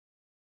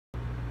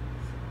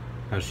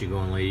How's she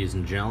going, ladies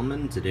and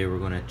gentlemen? Today we're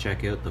going to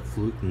check out the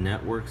Fluke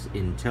Networks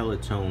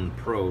IntelliTone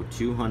Pro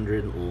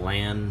 200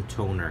 LAN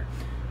toner.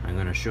 I'm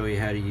going to show you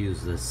how to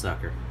use this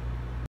sucker.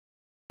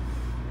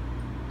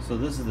 So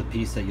this is the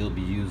piece that you'll be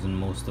using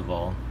most of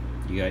all.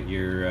 You got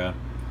your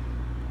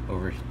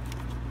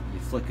you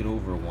flick it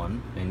over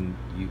one and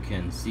you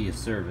can see a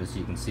service.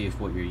 You can see if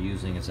what you're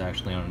using is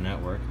actually on a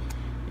network.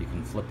 You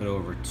can flip it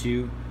over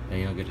two and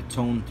you'll get a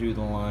tone through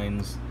the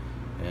lines.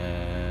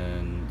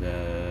 And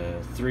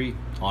 3,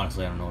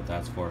 honestly I don't know what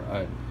that's for.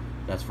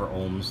 That's for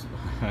ohms.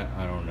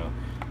 I don't know.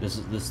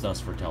 This stuff's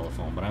for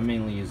telephone, but I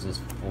mainly use this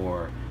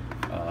for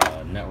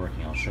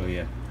networking. I'll show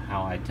you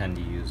how I tend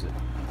to use it.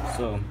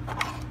 So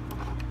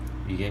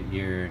you get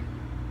your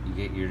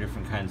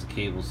different kinds of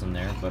cables in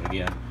there, but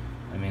again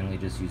I mainly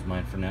just use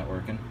mine for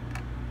networking.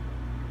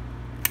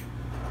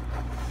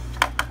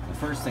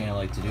 The first thing I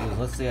like to do is,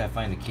 let's say I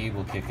find a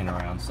cable kicking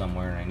around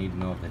somewhere and I need to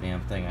know if the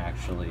damn thing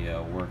actually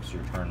works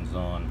or turns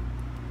on.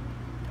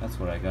 That's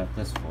what I got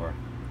this for.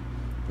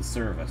 The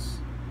service.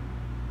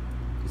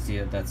 You see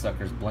it, that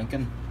sucker's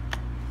blinking?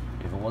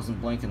 If it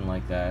wasn't blinking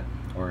like that,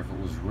 or if it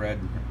was red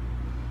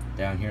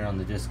down here on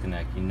the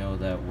disconnect, you know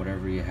that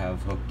whatever you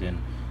have hooked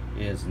in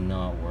is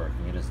not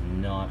working. It is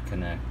not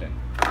connecting.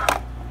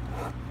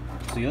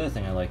 So the other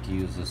thing I like to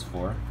use this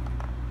for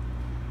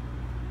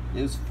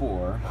is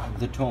for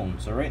the tone.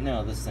 So right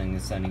now this thing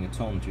is sending a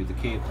tone through the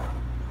cable,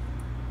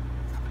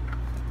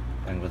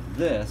 and with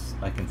this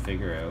I can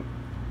figure out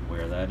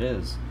where that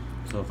is.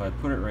 So if I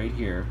put it right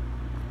here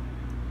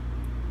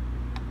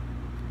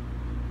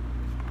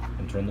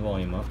and turn the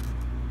volume up,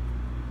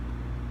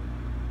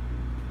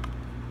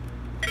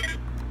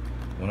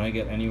 when I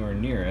get anywhere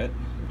near it,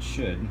 it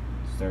should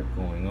start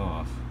going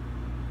off.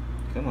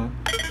 Come on.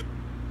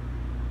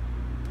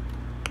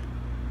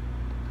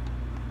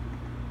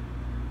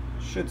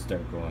 Should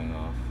start going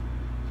off.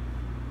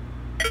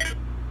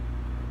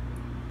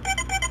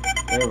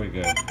 There we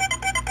go. I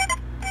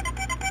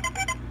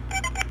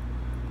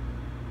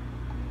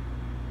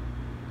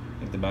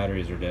think the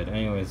batteries are dead.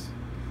 Anyways,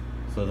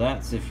 so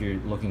that's if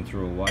you're looking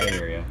through a wide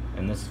area,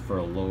 and this is for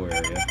a low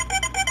area.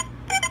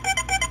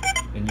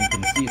 And you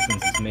can see,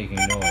 since it's making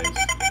noise,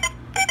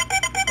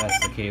 that's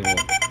the cable.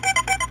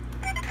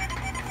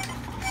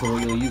 So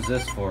what you'll use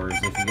this for is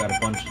if you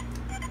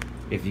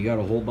got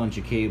a whole bunch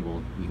of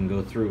cable, you can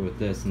go through it with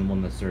this, and the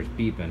one that starts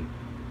beeping,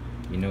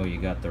 you know you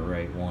got the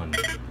right one.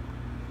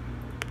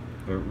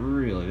 But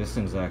really, this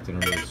thing's acting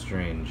really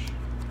strange.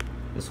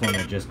 This one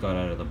I just got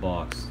out of the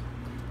box.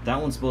 That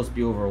one's supposed to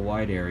be over a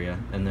wide area,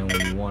 and then when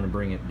you want to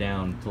bring it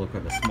down to look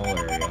at a small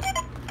area,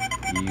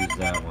 you use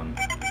that one.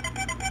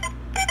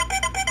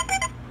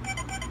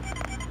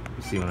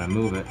 You see when I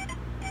move it,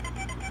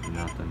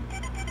 nothing.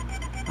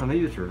 Oh,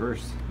 maybe it's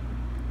reversed.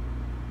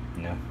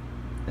 No.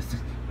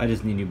 I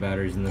just need new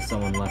batteries, and then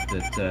someone left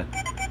it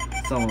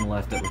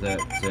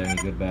without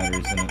any good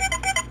batteries in it.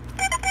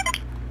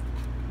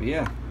 But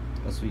yeah,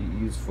 that's what you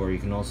use for. You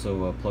can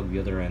also plug the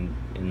other end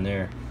in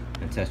there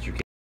and test your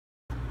cable.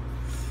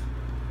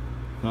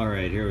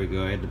 Alright, here we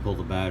go. I had to pull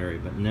the battery,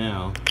 but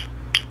now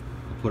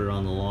I'll put it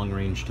on the long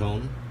range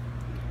tone.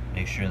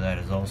 Make sure that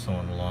is also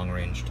on the long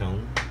range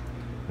tone.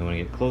 And when I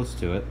get close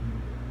to it,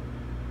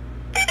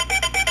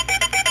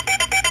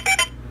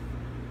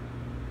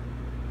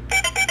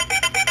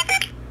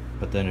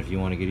 but then if you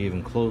want to get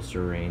even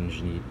closer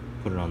range, you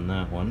put it on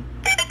that one.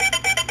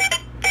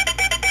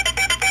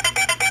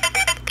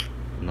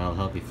 And that'll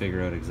help you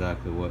figure out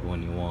exactly what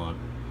one you want.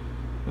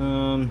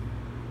 And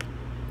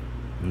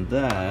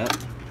that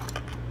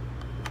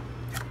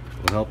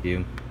will help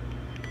you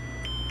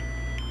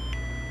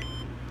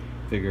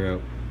figure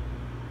out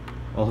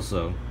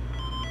also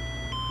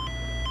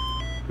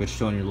which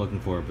tone you're looking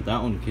for. But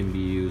that one can be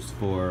used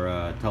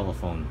for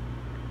telephone.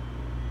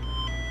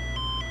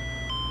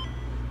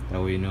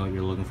 That way you know what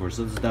you're looking for.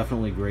 So this is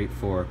definitely great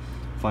for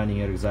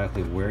finding out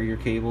exactly where your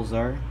cables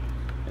are,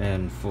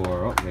 and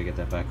for, oh, gotta get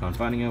that back on,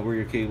 finding out where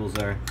your cables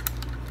are,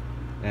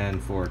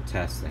 and for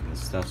testing.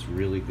 This stuff's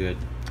really good.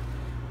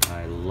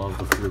 I love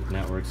the Fluke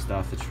Network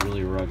stuff. It's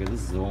really rugged.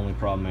 This is the only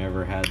problem I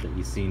ever had that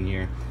you've seen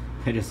here.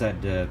 I just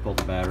had to pull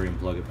the battery and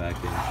plug it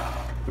back in.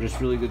 But it's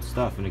really good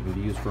stuff, and it can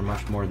be used for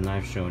much more than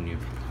I've shown you.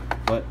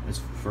 But as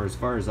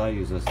far as I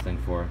use this thing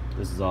for,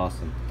 this is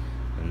awesome.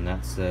 And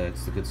that's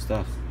it's the good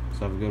stuff.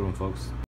 So have a good one, folks.